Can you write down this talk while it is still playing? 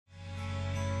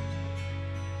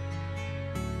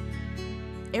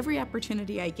Every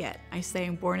opportunity I get, I say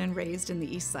I'm born and raised in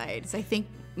the East Side. So I think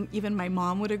even my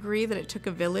mom would agree that it took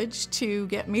a village to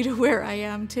get me to where I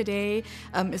am today,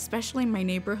 especially my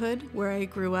neighborhood where I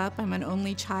grew up. I'm an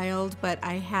only child, but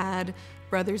I had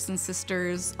brothers and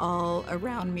sisters all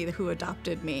around me who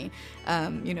adopted me.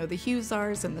 You know, the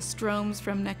Hughesars and the Stroms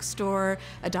from next door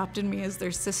adopted me as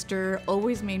their sister,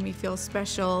 always made me feel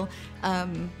special.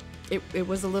 It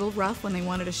was a little rough when they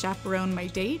wanted to chaperone my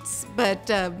dates, but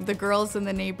the girls in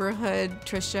the neighborhood,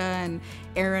 Trisha and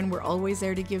Erin, were always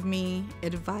there to give me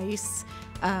advice.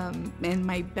 And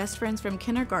my best friends from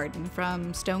kindergarten,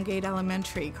 from Stonegate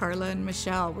Elementary, Carla and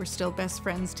Michelle, we're still best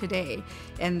friends today.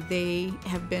 And they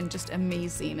have been just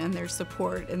amazing in their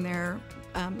support and their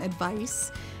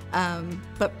advice.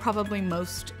 But probably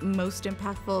most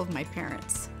impactful of my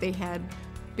parents. They had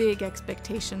big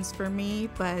expectations for me,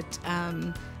 but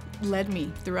led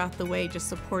me throughout the way, just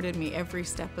supported me every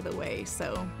step of the way.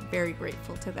 So very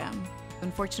grateful to them.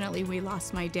 Unfortunately, we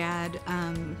lost my dad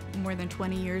more than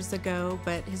 20 years ago,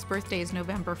 but his birthday is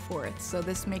November 4th, so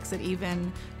this makes it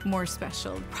even more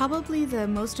special. Probably the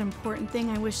most important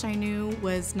thing I wish I knew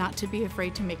was not to be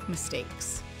afraid to make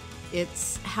mistakes.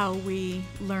 It's how we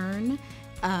learn,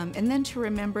 and then to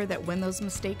remember that when those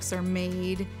mistakes are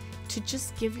made, to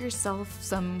just give yourself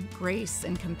some grace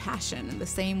and compassion in the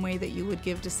same way that you would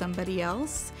give to somebody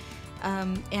else.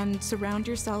 And surround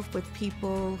yourself with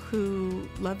people who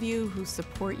love you, who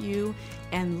support you,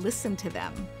 and listen to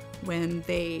them when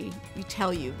they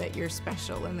tell you that you're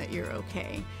special and that you're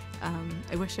okay.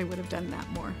 I wish I would have done that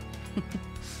more.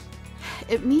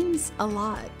 It means a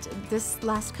lot. This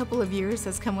last couple of years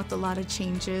has come with a lot of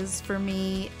changes for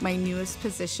me. My newest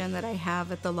position that I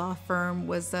have at the law firm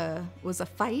was a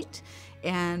fight,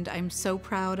 and I'm so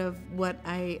proud of what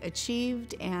I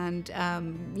achieved, and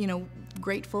you know,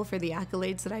 grateful for the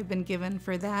accolades that I've been given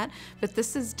for that. But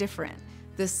this is different.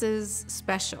 This is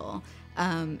special.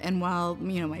 And while,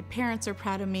 you know, my parents are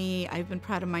proud of me, I've been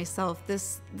proud of myself,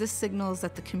 this signals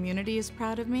that the community is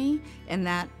proud of me, and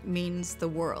that means the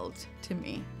world to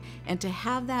me. And to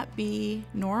have that be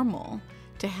normal,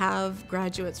 to have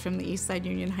graduates from the East Side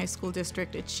Union High School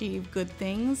District achieve good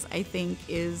things, I think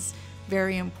is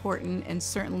very important, and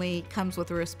certainly comes with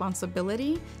a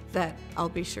responsibility that I'll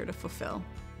be sure to fulfill.